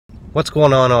What's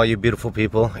going on, all you beautiful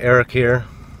people? Eric here.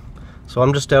 So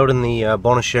I'm just out in the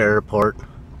Bonnechere Airport,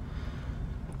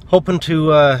 hoping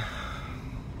to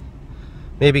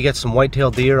maybe get some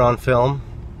whitetail deer on film.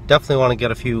 Definitely want to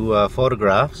get a few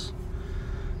photographs.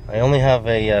 I only have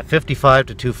a 55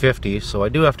 to 250, so I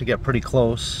do have to get pretty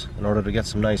close in order to get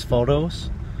some nice photos.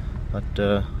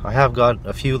 But I have got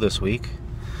a few this week.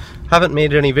 Haven't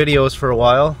made any videos for a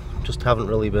while. Just haven't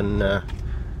really been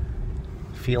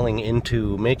feeling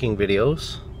into making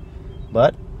videos,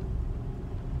 but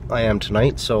I am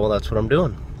tonight, so that's what I'm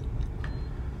doing.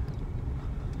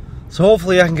 So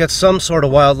hopefully I can get some sort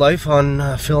of wildlife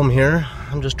on film here.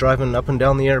 I'm just driving up and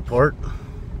down the airport.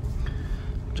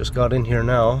 Just got in here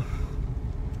now.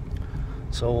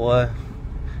 So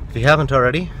if you haven't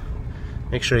already,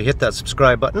 make sure you hit that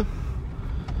subscribe button.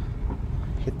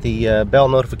 Hit the bell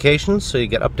notifications so you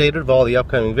get updated of all the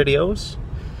upcoming videos.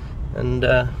 And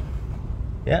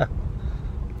yeah,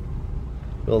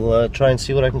 we'll try and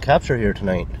see what I can capture here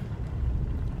tonight.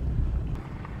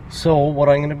 So what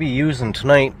I'm going to be using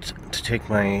tonight to take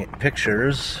my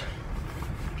pictures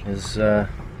is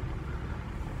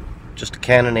just a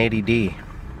Canon 80D.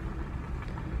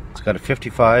 It's got a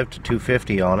 55 to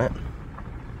 250 on it.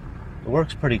 It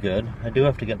works pretty good. I do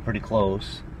have to get pretty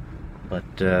close,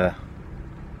 but I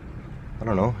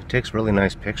don't know, it takes really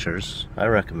nice pictures. I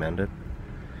recommend it.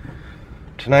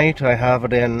 Tonight I have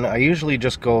it in, I usually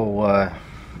just go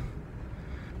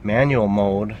manual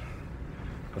mode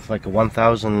with like a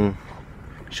 1000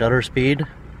 shutter speed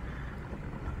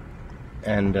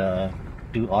and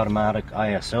do automatic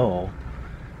ISO,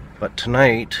 but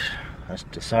tonight I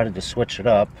decided to switch it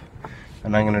up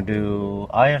and I'm going to do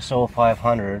ISO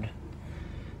 500,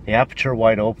 the aperture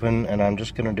wide open, and I'm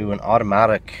just going to do an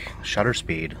automatic shutter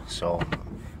speed. So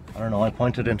I don't know, I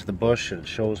pointed into the bush, it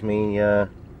shows me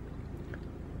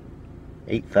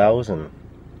 8,000.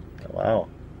 Wow.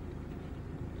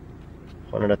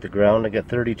 Pointed at the ground, I get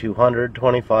 3,200,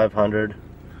 2,500.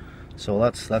 So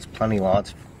that's plenty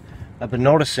lots. I've been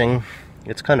noticing,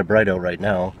 it's kind of bright out right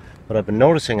now, but I've been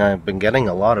noticing I've been getting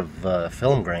a lot of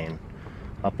film grain.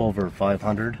 Up over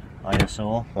 500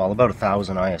 ISO. Well, about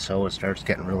 1,000 ISO, it starts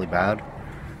getting really bad.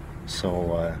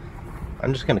 So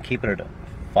I'm just going to keep it at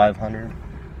 500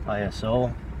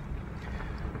 ISO.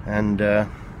 And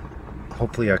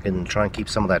hopefully I can try and keep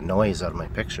some of that noise out of my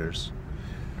pictures.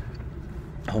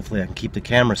 Hopefully I can keep the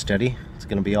camera steady. It's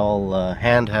going to be all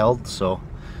handheld, so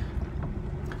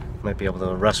I might be able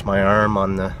to rest my arm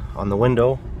on the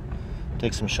window,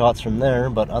 take some shots from there.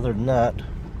 But other than that,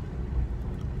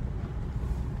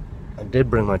 I did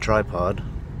bring my tripod.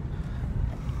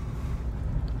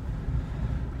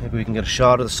 Maybe we can get a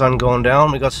shot of the sun going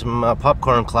down. We got some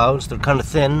popcorn clouds. They're kind of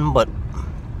thin, but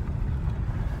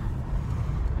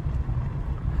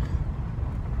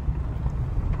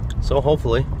so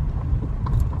hopefully.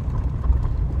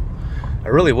 I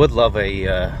really would love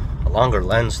a longer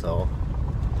lens though.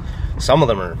 Some of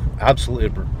them are absolutely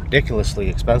ridiculously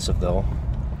expensive though.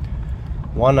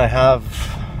 One I have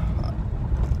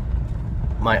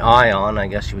my eye on, I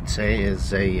guess you would say,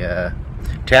 is a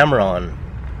Tamron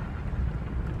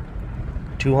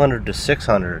 200 to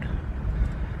 600.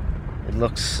 It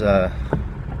looks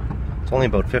it's only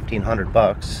about 1,500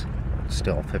 bucks.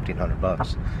 Still 1,500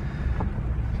 bucks.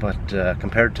 But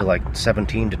compared to like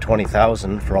 17 to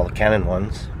 20,000 for all the Canon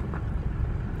ones.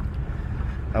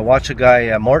 I watch a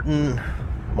guy, Morton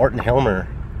Hilmer,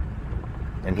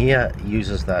 and he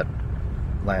uses that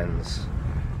lens,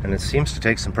 and it seems to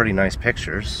take some pretty nice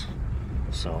pictures.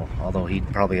 So, although he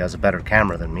probably has a better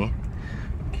camera than me.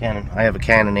 I have a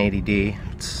Canon 80D.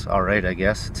 It's alright, I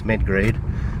guess. It's mid-grade.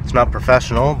 It's not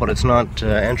professional, but it's not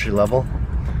entry-level.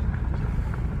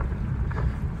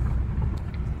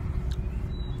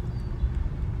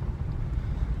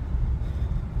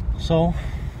 So,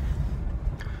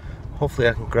 hopefully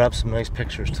I can grab some nice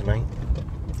pictures tonight.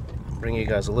 Bring you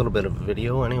guys a little bit of a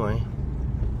video anyway.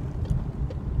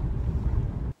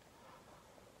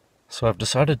 So I've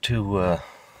decided to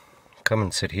come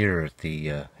and sit here at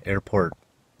the airport,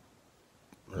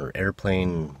 or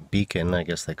airplane beacon, I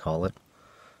guess they call it.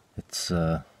 It's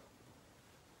well,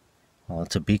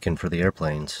 it's a beacon for the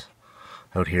airplanes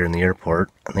out here in the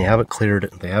airport, and they have it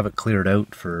cleared. They have it cleared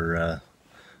out for a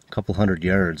couple hundred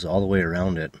yards all the way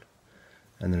around it,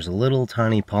 and there's a little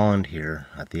tiny pond here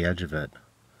at the edge of it.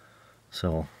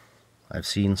 So I've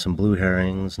seen some blue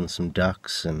herrings and some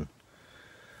ducks, and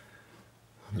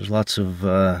there's lots of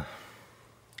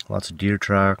deer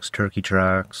tracks, turkey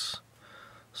tracks.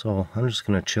 So I'm just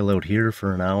gonna chill out here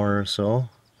for an hour or so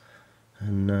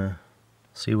and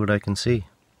see what I can see.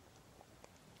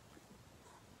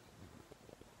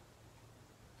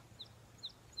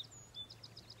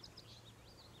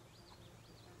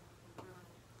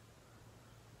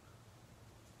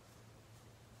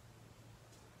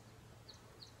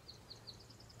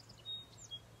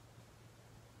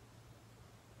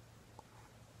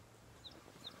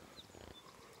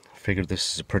 figured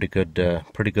this is a pretty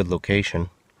good location.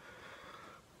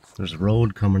 There's a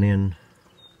road coming in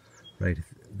right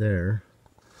there,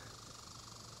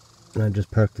 and I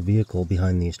just parked the vehicle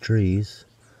behind these trees.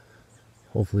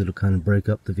 Hopefully it'll kind of break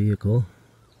up the vehicle.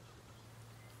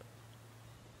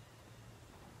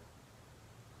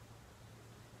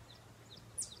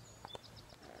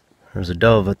 There's a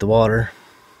dove at the water.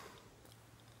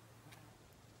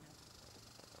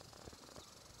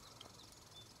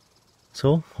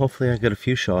 So hopefully I get a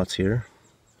few shots here.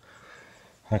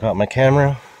 I got my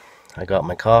camera, I got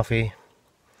my coffee,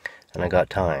 and I got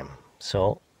time.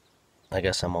 So I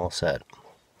guess I'm all set.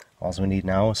 All we need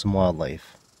now is some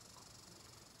wildlife.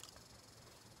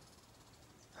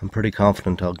 I'm pretty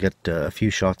confident I'll get a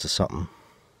few shots of something.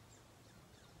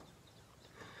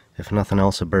 If nothing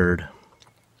else, a bird.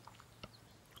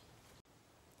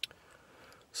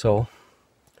 So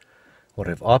what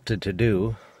I've opted to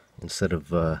do, instead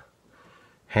of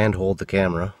handhold the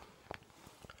camera,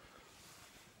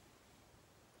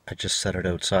 I just set it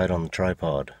outside on the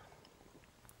tripod.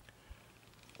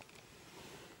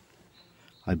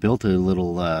 I built a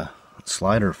little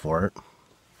slider for it.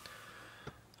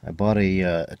 I bought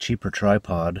a cheaper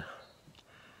tripod,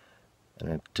 and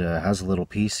it has a little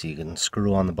piece you can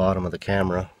screw on the bottom of the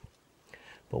camera.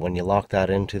 But when you lock that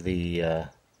into the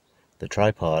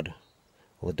tripod,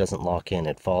 well, it doesn't lock in,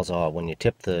 it falls off. When you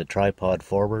tip the tripod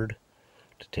forward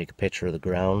to take a picture of the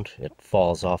ground, it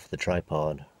falls off the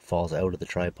tripod, falls out of the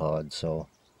tripod. So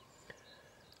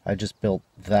I just built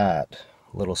that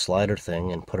little slider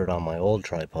thing and put it on my old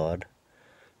tripod,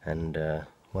 and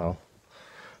well,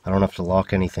 I don't have to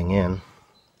lock anything in.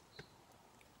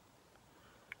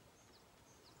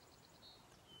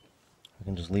 I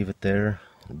can just leave it there.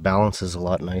 It balances a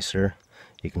lot nicer.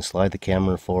 You can slide the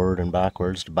camera forward and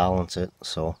backwards to balance it,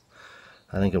 so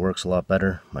I think it works a lot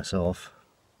better myself.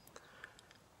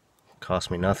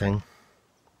 Cost me nothing.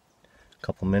 A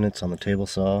couple minutes on the table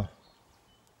saw, a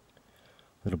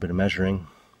little bit of measuring.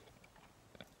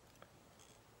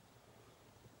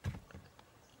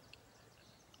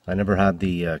 I never had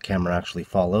the camera actually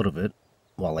fall out of it.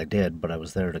 Well, I did, but I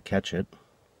was there to catch it.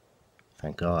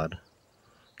 Thank God.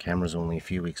 Camera's only a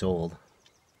few weeks old.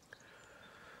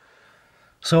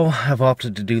 So I've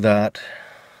opted to do that.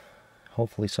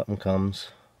 Hopefully something comes.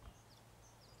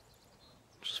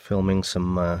 Just filming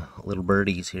some little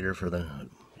birdies here for the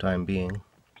time being.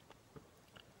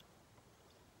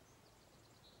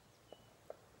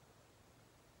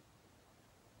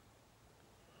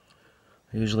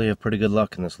 I usually have pretty good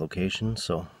luck in this location,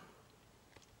 so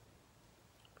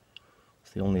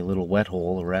it's the only little wet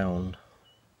hole around.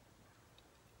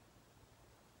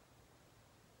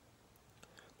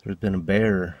 There's been a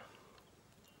bear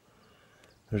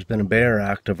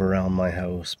active around my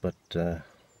house, but I've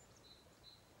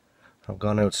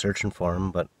gone out searching for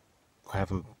him, but I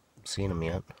haven't seen him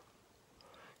yet.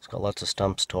 He's got lots of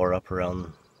stumps tore up around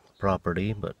the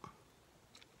property, but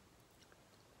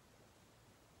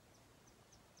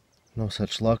no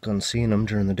such luck on seeing him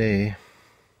during the day.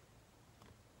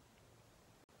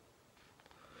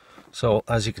 So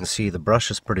as you can see, the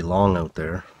brush is pretty long out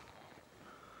there.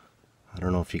 I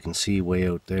don't know if you can see way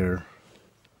out there.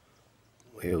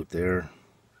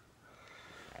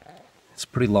 It's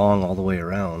pretty long all the way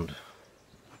around,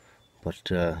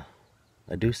 but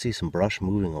I do see some brush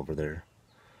moving over there.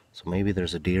 So maybe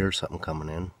there's a deer or something coming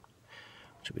in,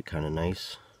 which would be kind of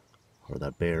nice, or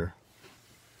that bear.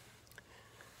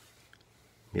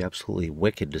 It'd be absolutely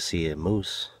wicked to see a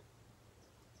moose.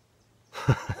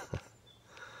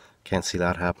 Can't see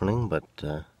that happening, but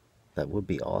that would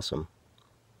be awesome.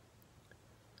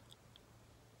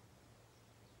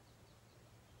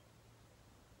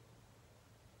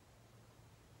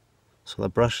 So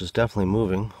that brush is definitely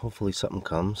moving. Hopefully something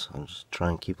comes. I'll just try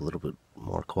and keep a little bit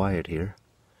more quiet here.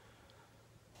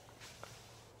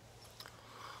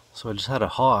 So I just had a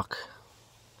hawk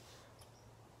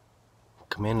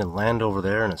come in and land over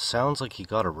there, and it sounds like he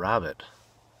got a rabbit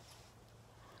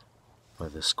by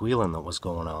the squealing that was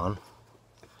going on.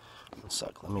 One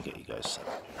sec, let me get you guys set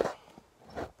up here.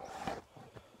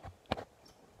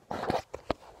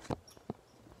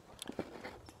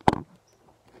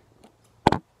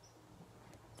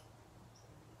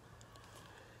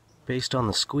 Based on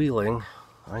the squealing,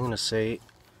 I'm going to say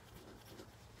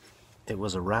it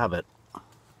was a rabbit. I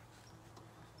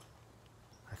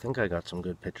think I got some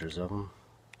good pictures of him.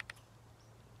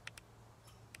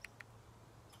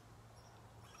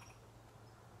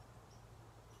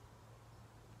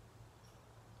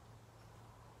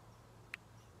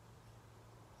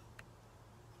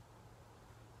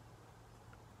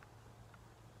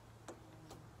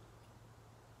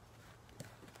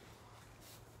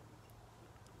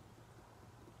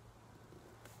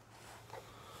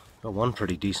 Got one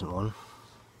pretty decent one.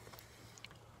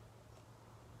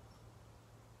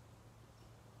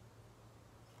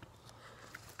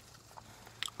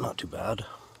 Not too bad.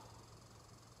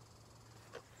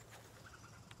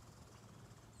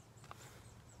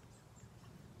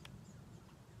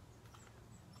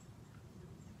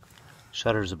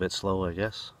 Shutter's a bit slow, I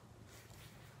guess.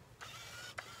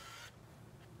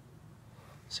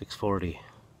 640.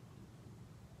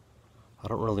 I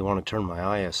don't really want to turn my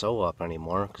ISO up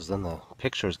anymore because then the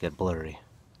pictures get blurry.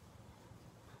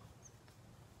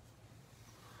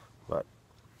 But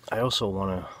I also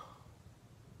want to...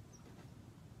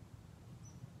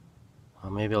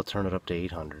 maybe I'll turn it up to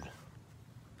 800.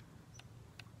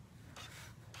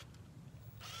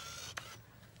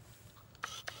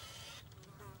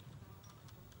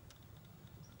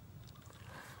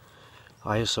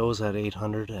 ISO is at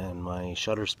 800 and my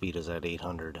shutter speed is at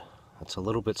 800. That's a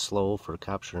little bit slow for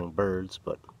capturing birds,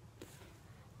 but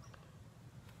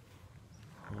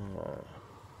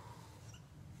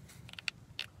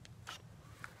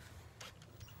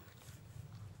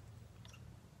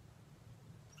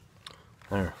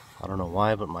there. I don't know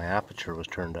why, but my aperture was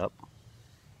turned up.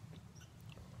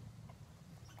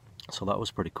 So that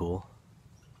was pretty cool.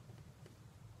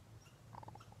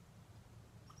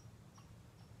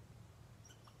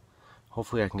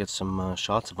 Hopefully I can get some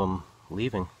shots of him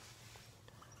leaving.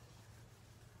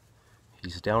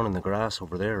 He's down in the grass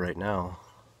over there right now.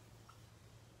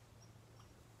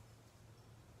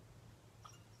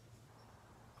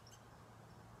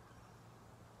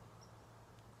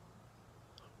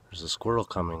 There's a squirrel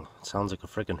coming. It sounds like a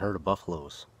freaking herd of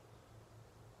buffaloes.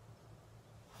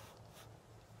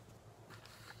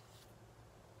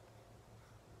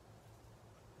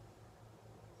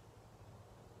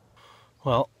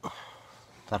 Well,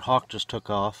 that hawk just took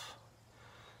off.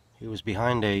 He was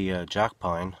behind a jack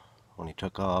pine when he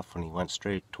took off, when he went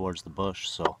straight towards the bush,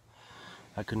 so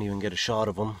I couldn't even get a shot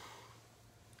of him.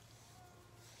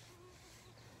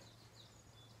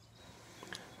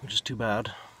 Which is too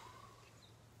bad.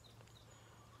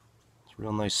 It's a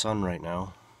real nice sun right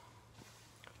now.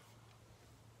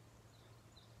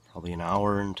 Probably an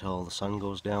hour until the sun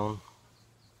goes down.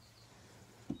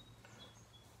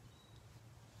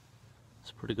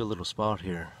 It's a pretty good little spot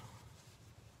here.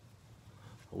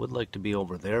 I would like to be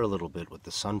over there a little bit with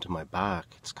the sun to my back.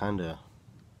 It's kind of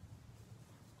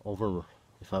over,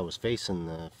 if I was facing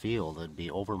the field, it'd be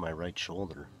over my right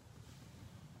shoulder,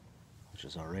 which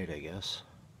is alright, I guess.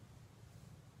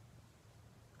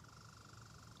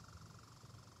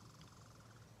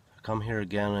 If I come here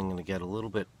again, I'm going to get a little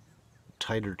bit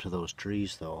tighter to those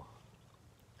trees though.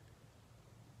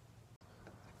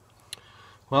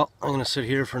 Well, I'm going to sit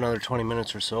here for another 20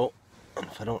 minutes or so, and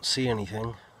if I don't see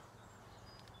anything,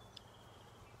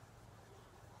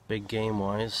 big game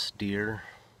wise, deer,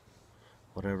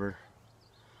 whatever,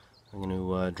 I'm going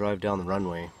to drive down the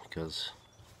runway because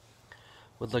I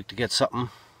would like to get something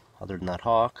other than that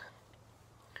hawk.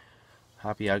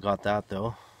 Happy I got that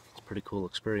though. It's a pretty cool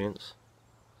experience.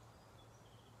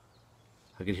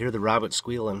 I could hear the rabbit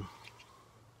squealing.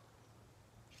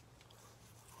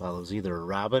 Well, it was either a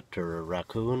rabbit or a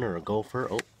raccoon or a gopher.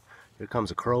 Oh, here comes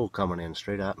a crow coming in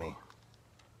straight at me.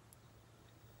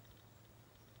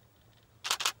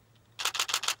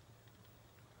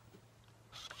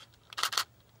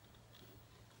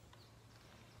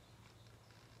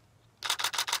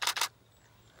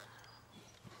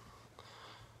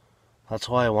 That's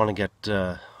why I want to get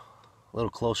a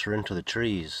little closer into the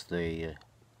trees. They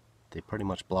pretty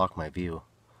much block my view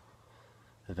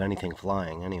of anything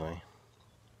flying anyway.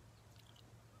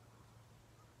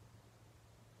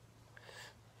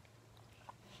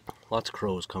 Lots of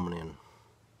crows coming in.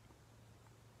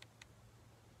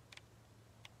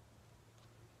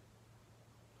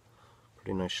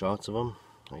 Pretty nice shots of them,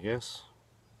 I guess.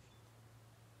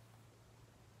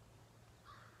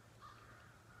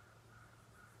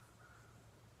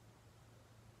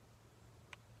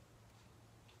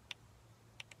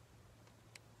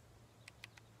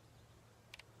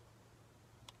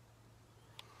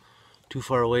 Too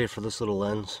far away for this little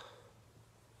lens.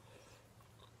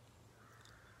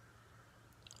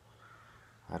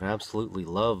 I'd absolutely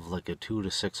love like a 2 to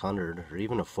 600 or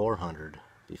even a 400.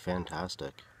 Be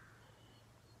fantastic.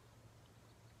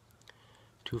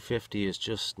 250 is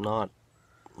just not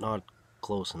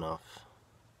close enough.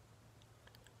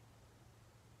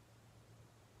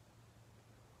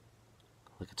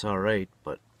 Like, it's alright,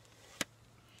 but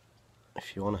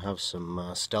if you want to have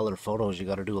some stellar photos, you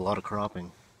got to do a lot of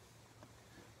cropping.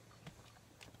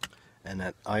 And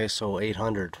at ISO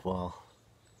 800, well,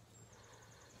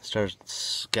 it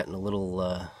starts getting a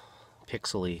little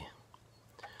pixely.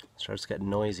 Starts getting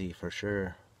noisy for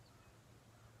sure.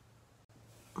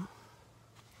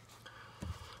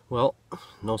 Well,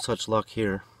 no such luck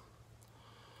here.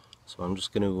 So I'm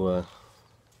just going to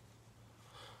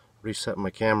reset my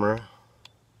camera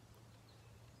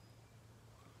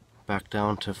back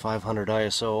down to 500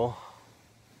 ISO.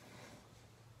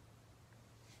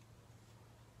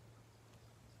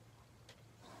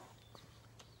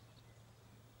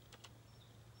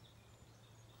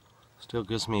 Still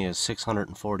gives me a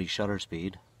 640 shutter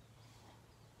speed,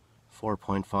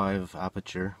 4.5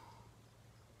 aperture.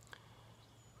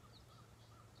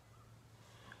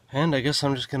 And I guess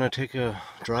I'm just gonna take a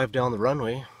drive down the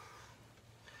runway,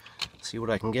 see what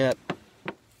I can get.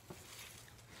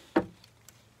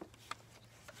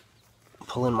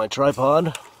 Pull in my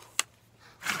tripod.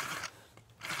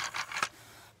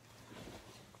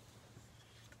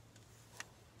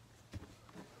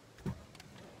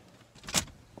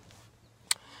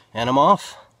 And I'm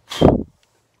off.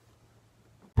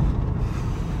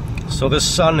 So this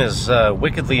sun is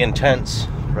wickedly intense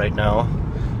right now.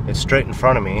 It's straight in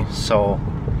front of me, so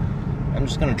I'm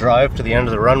just going to drive to the end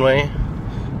of the runway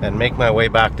and make my way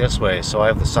back this way so I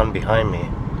have the sun behind me.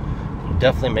 It'll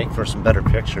definitely make for some better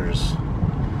pictures.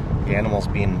 The animals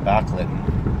being backlit,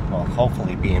 well,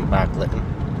 hopefully being backlit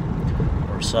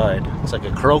or side. It's like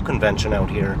a crow convention out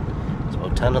here. There's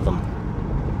about 10 of them.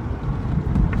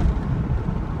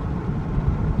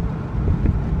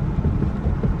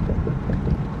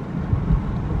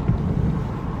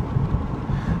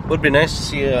 Would be nice to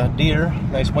see a deer,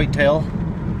 nice whitetail.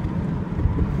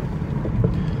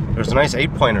 There's a nice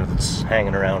 8-pointer that's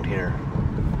hanging around here.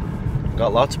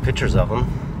 Got lots of pictures of them.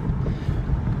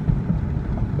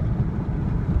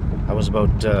 I was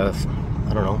about,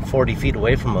 I don't know, 40 feet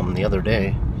away from them the other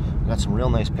day. Got some real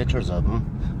nice pictures of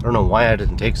them. I don't know why I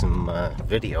didn't take some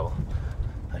video.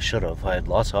 I should have. I had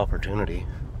lots of opportunity.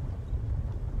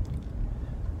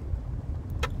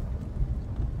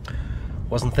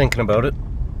 Wasn't thinking about it.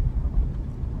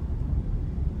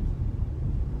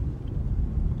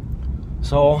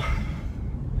 So,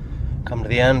 come to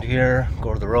the end here,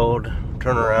 go to the road,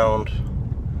 turn around,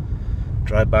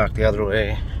 drive back the other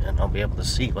way, and I'll be able to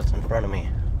see what's in front of me.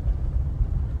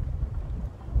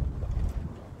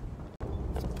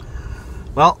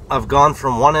 Well, I've gone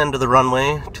from one end of the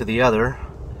runway to the other.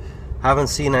 Haven't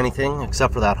seen anything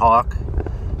except for that hawk.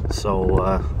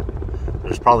 So,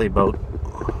 there's probably about,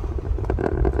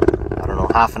 I don't know,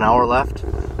 half an hour left.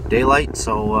 Daylight,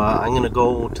 so I'm going to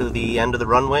go to the end of the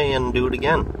runway and do it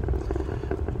again.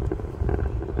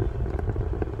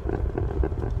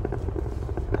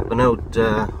 I've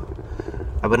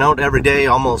been out every day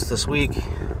almost this week,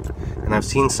 and I've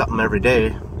seen something every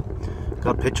day.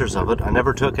 Got pictures of it. I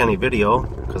never took any video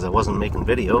because I wasn't making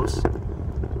videos.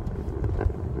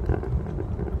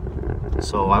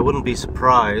 So I wouldn't be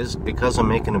surprised because I'm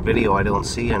making a video I don't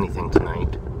see anything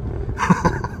tonight.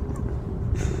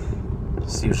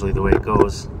 It's usually the way it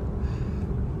goes.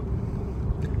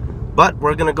 But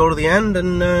we're gonna go to the end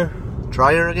and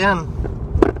try her again.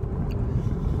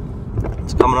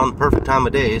 It's coming on the perfect time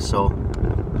of day, so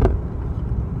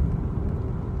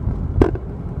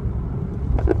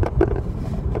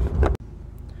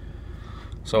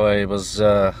I was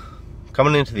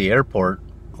coming into the airport.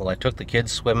 Well, I took the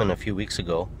kids swimming a few weeks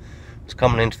ago. I was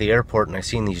coming into the airport and I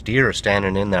seen these deer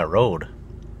standing in that road.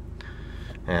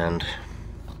 And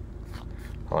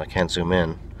well, I can't zoom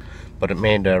in, but it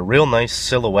made a real nice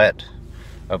silhouette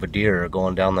of a deer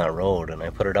going down that road, and I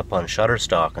put it up on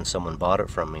Shutterstock and someone bought it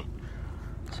from me.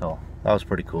 So that was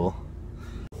pretty cool.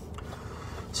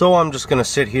 So I'm just gonna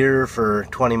sit here for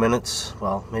 20 minutes,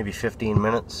 well, maybe 15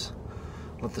 minutes.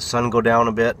 Let the sun go down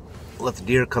a bit, let the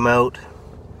deer come out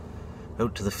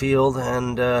to the field,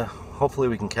 and hopefully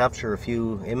we can capture a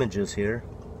few images here.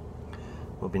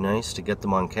 It would be nice to get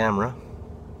them on camera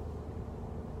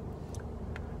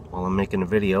while I'm making a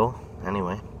video,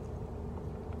 anyway.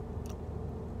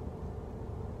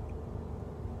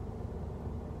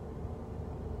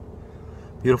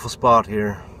 Beautiful spot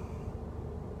here.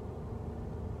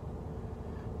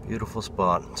 Beautiful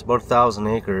spot. It's about 1,000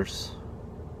 acres,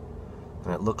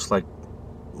 and it looks like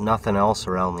nothing else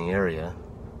around the area.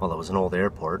 Well, it was an old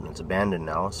airport and it's abandoned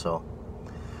now, so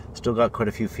still got quite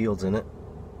a few fields in it,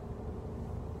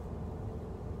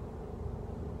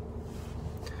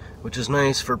 which is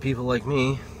nice for people like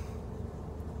me.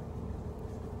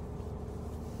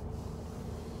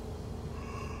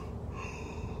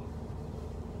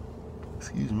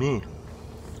 Excuse me.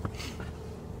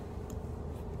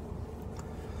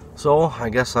 So I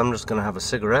guess I'm just gonna have a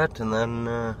cigarette and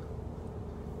then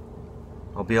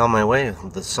I'll be on my way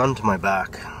with the sun to my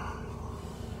back.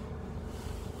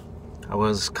 I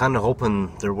was kind of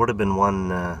hoping there would have been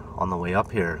one on the way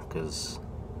up here, because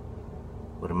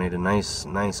would have made a nice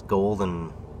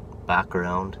golden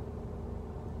background.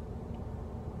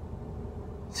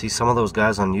 See, some of those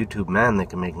guys on YouTube, man, they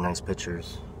can make nice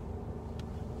pictures.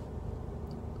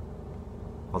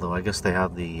 Although I guess they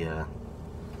have the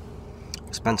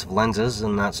expensive lenses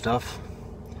and that stuff.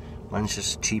 Mine's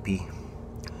just cheapy.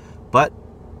 But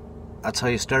that's how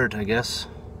you start, I guess.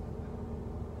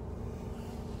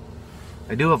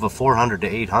 I do have a 400 to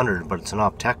 800, but it's an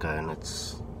Optica, and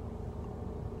it's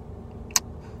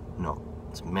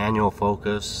manual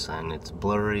focus, and it's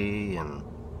blurry, and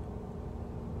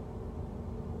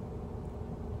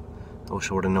I wish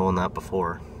I would have known that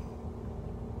before.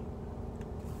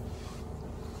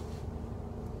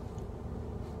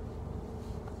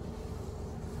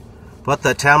 But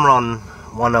that Tamron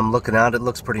one I'm looking at, it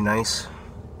looks pretty nice.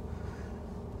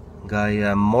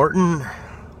 Guy Morton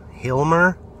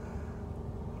Hilmer.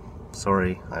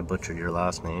 Sorry, I butchered your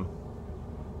last name.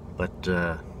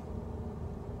 But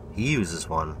he uses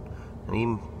one, and he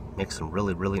makes some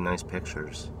really nice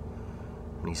pictures.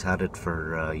 And he's had it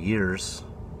for years,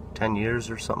 10 years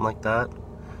or something like that.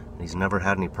 And he's never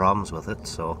had any problems with it,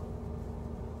 so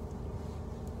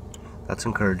that's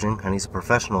encouraging. And he's a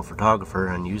professional photographer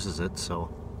and uses it, so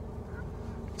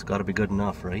it's got to be good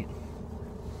enough, right?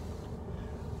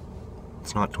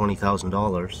 It's not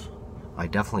 $20,000. I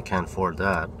definitely can't afford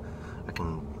that. I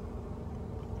can,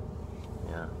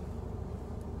 yeah.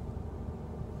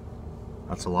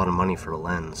 That's a lot of money for a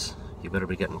lens. You better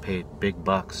be getting paid big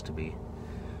bucks to be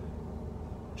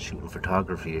shooting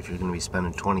photography if you're going to be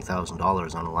spending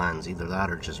 $20,000 on a lens. Either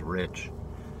that or just rich.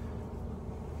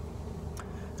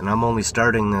 And I'm only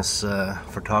starting this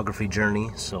photography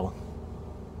journey, so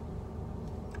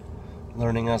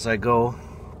learning as I go.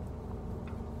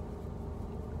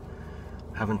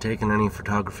 Haven't taken any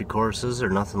photography courses or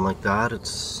nothing like that.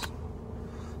 It's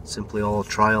simply all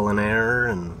trial and error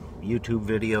and YouTube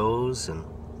videos, and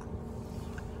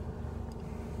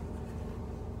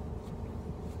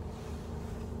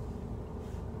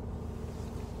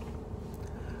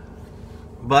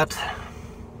but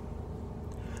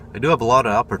I do have a lot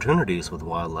of opportunities with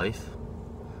wildlife.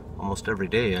 Almost every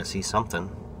day I see something,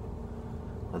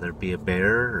 whether it be a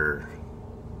bear or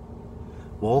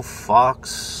wolf,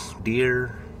 fox,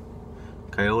 deer,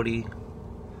 coyote,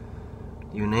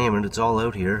 you name it, it's all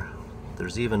out here.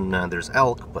 There's even there's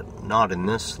elk, but not in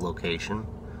this location.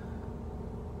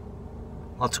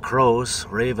 Lots of crows,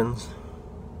 ravens.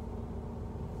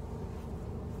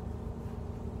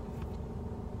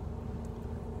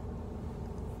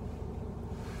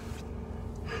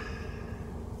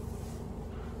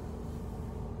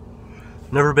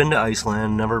 Never been to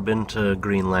Iceland, never been to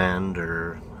Greenland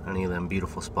or any of them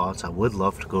beautiful spots. I would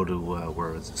love to go to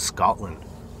where is it? Scotland.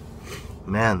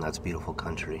 Man, that's beautiful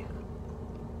country.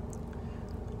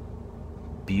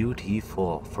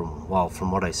 Beautiful,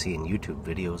 from what I see in YouTube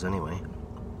videos anyway.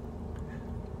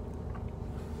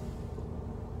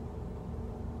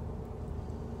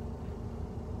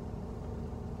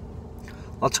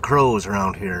 Lots of crows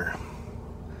around here.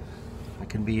 I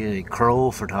can be a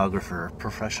crow photographer,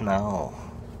 professional.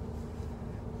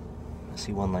 I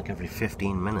see one like every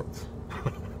 15 minutes.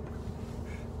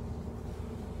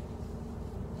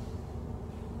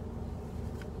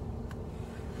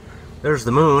 There's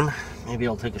the moon. Maybe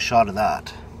I'll take a shot of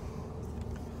that.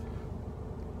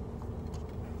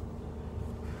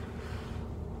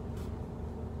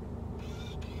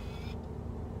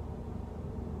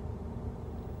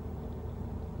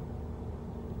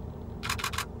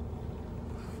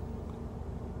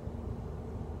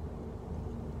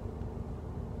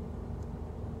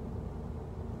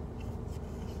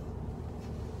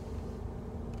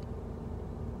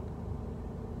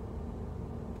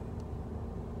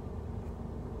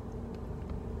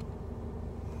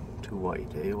 Too white,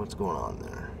 eh? What's going on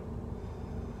there?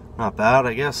 Not bad,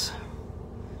 I guess.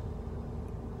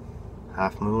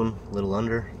 Half moon, a little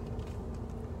under.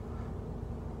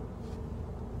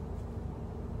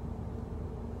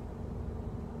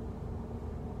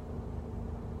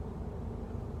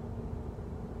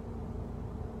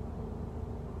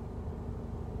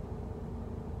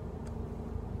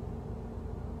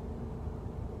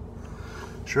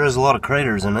 Sure has a lot of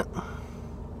craters in it.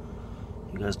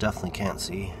 You guys definitely can't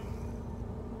see.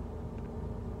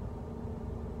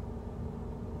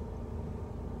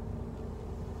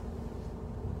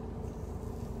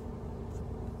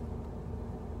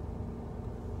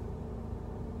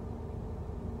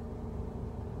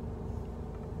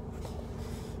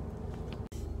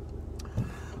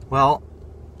 Well,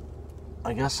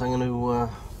 I guess I'm going to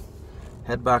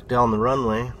head back down the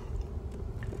runway.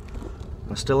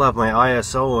 I still have my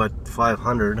ISO at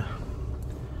 500.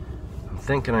 I'm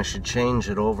thinking I should change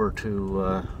it over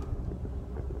to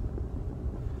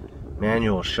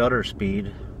manual shutter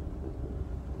speed.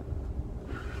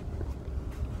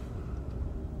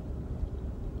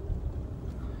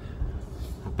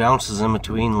 It bounces in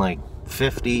between like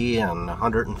 50 and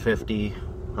 150,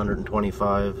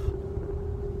 125.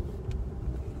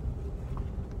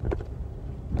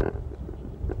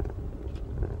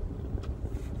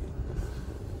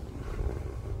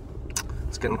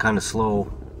 It's getting kind of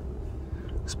slow,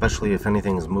 especially if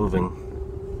anything is moving.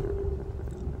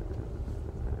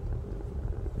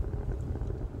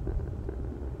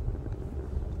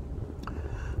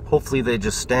 Hopefully they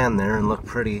just stand there and look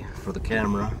pretty for the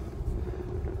camera.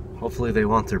 Hopefully they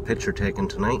want their picture taken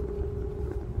tonight.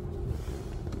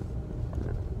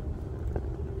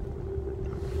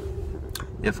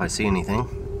 If I see anything.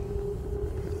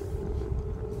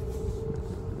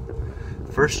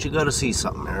 First you gotta see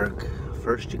something, Eric.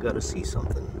 First you gotta see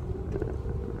something.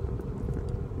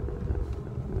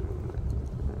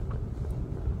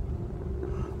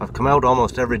 I've come out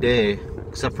almost every day,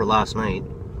 except for last night.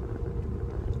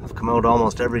 I've come out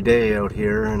almost every day out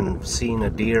here and seen a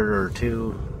deer or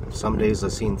two. Some days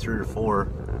I've seen 3 or 4.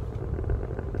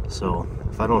 So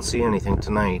if I don't see anything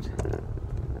tonight,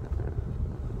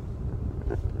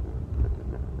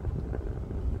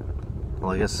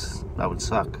 well, I guess that would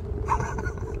suck.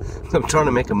 I'm trying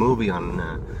to make a movie on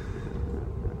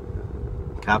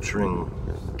capturing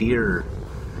deer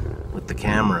with the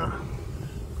camera.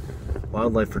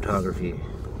 Wildlife photography.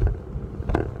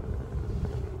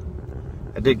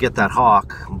 I did get that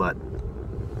hawk, but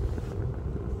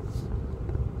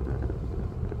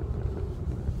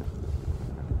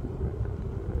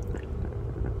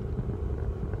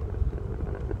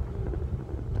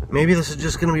maybe this is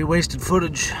just going to be wasted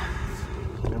footage.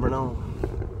 You never know.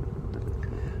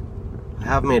 I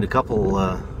have made a couple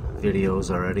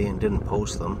videos already and didn't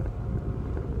post them.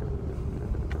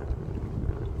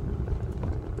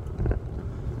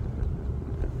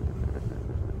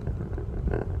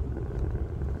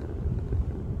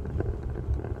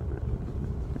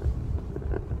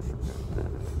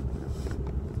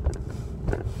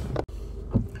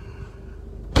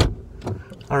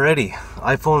 Alrighty,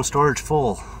 iPhone storage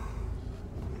full.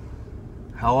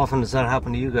 How often does that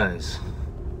happen to you guys?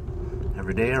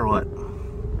 Every day or what?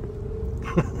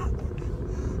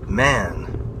 Man,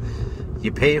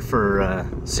 you pay for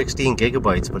 16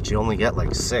 gigabytes, but you only get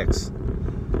like 6.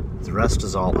 The rest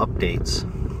is all updates.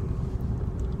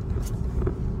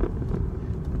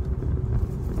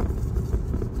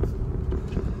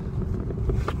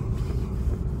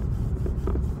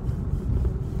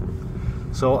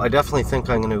 So I definitely think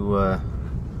I'm going to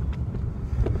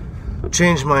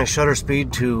change my shutter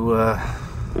speed to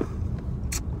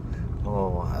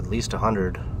at least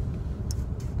 100.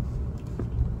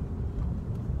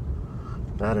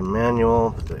 That in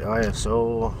manual, the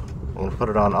ISO, I'm going to put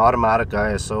it on automatic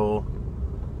ISO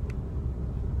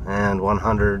and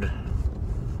 100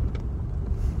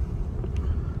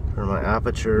 for my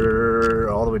aperture,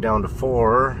 all the way down to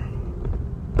 4.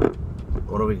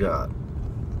 What do we got?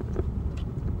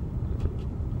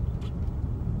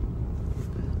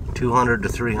 200 to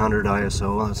 300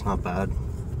 ISO, that's not bad.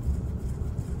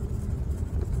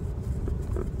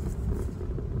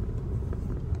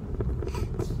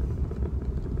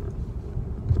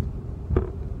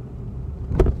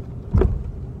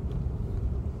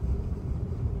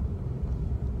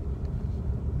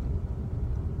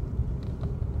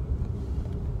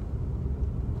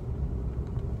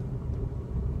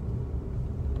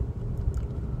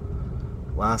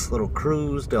 Last little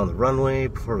cruise down the runway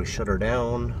before we shut her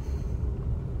down.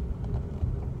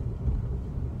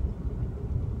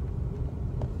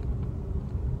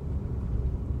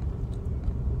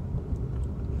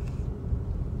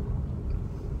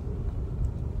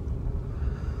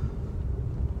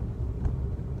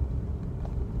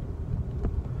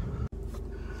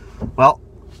 Well,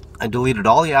 I deleted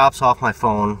all the apps off my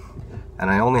phone, and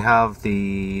I only have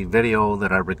the video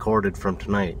that I recorded from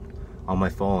tonight on my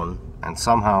phone, and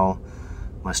somehow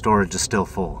my storage is still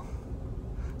full.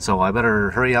 So I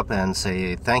better hurry up and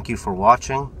say thank you for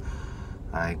watching.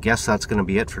 I guess that's going to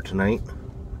be it for tonight.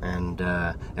 And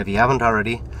if you haven't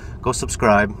already, go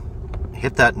subscribe,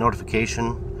 hit that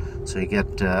notification so you get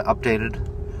updated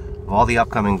of all the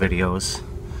upcoming videos.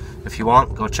 If you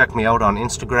want, go check me out on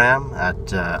Instagram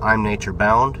at I'm Nature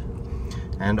Bound,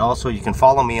 and also you can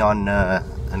follow me on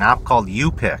an app called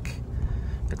UPic.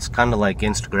 It's kind of like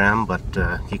Instagram, but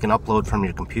you can upload from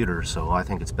your computer, so I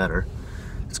think it's better.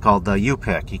 It's called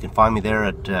UPic. You can find me there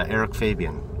at Eric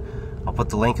Fabian. I'll put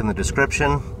the link in the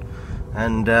description.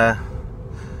 And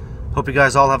hope you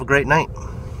guys all have a great night.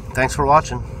 Thanks for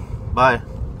watching. Bye.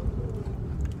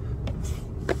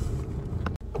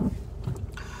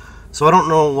 So I don't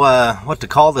know what to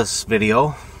call this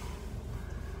video.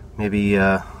 Maybe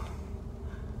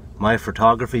my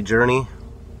photography journey,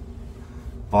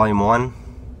 volume 1,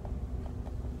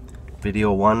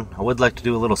 video 1. I would like to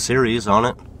do a little series on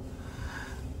it.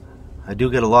 I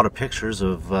do get a lot of pictures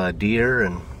of deer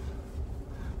and,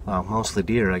 well, mostly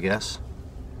deer, I guess.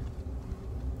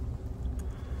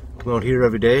 Come out here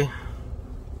every day.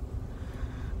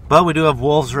 But we do have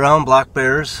wolves around, black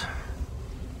bears.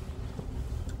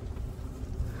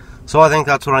 So I think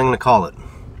that's what I'm going to call it.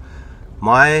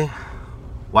 My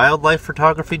wildlife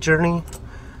photography journey,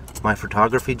 my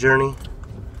photography journey,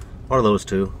 or those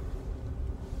two.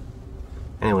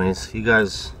 Anyways, you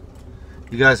guys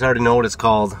already know what it's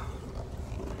called.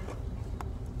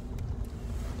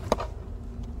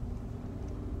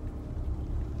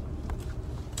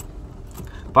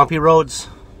 Bumpy roads.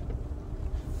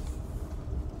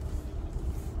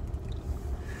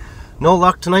 No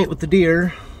luck tonight with the deer,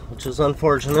 which is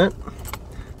unfortunate,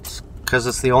 because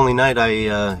it's the only night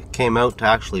I came out to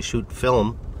actually shoot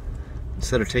film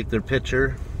instead of take their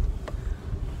picture.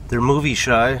 They're movie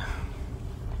shy.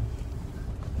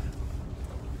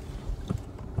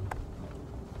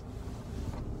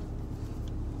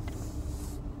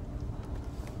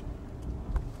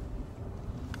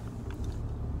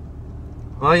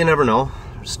 Well, you never know.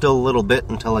 There's still a little bit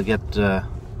until I get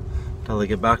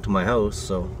back to my house,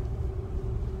 so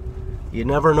you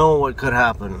never know what could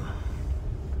happen.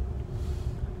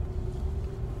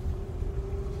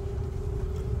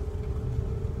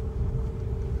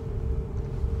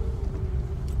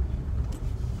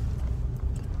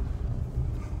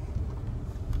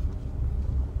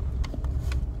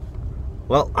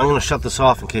 Well, I'm going to shut this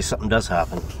off in case something does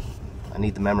happen. I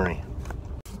need the memory.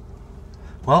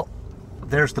 Well,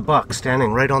 there's the buck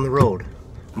standing right on the road.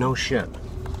 No shit.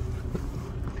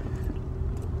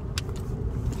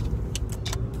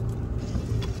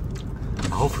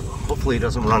 Hopefully he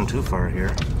doesn't run too far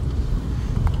here.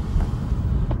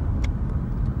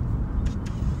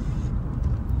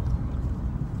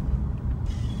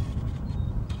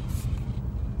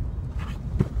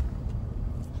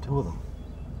 Two of them.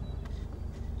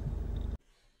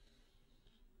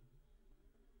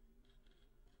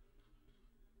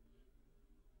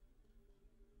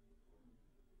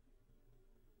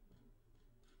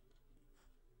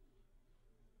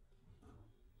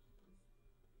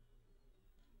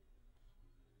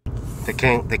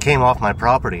 They came off my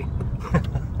property.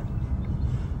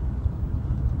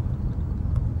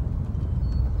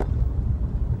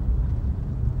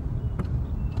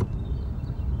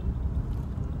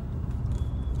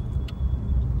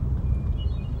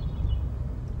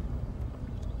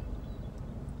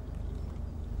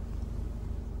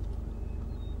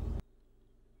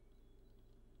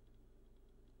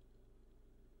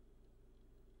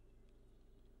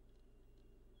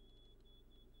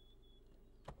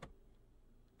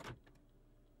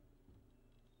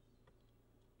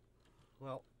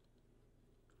 Well,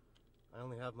 I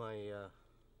only have my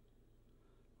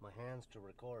hands to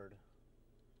record,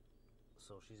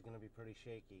 so she's gonna be pretty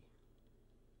shaky.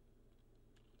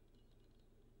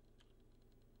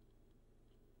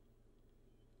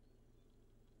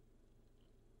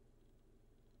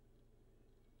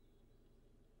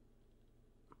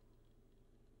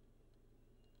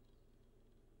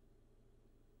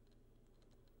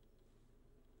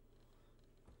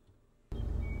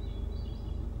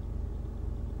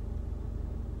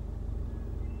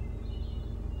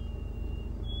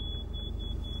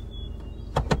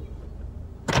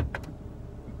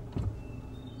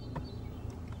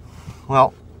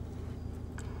 Well,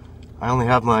 I only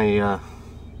have my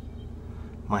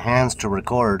hands to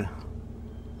record,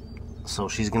 so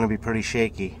she's gonna be pretty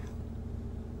shaky.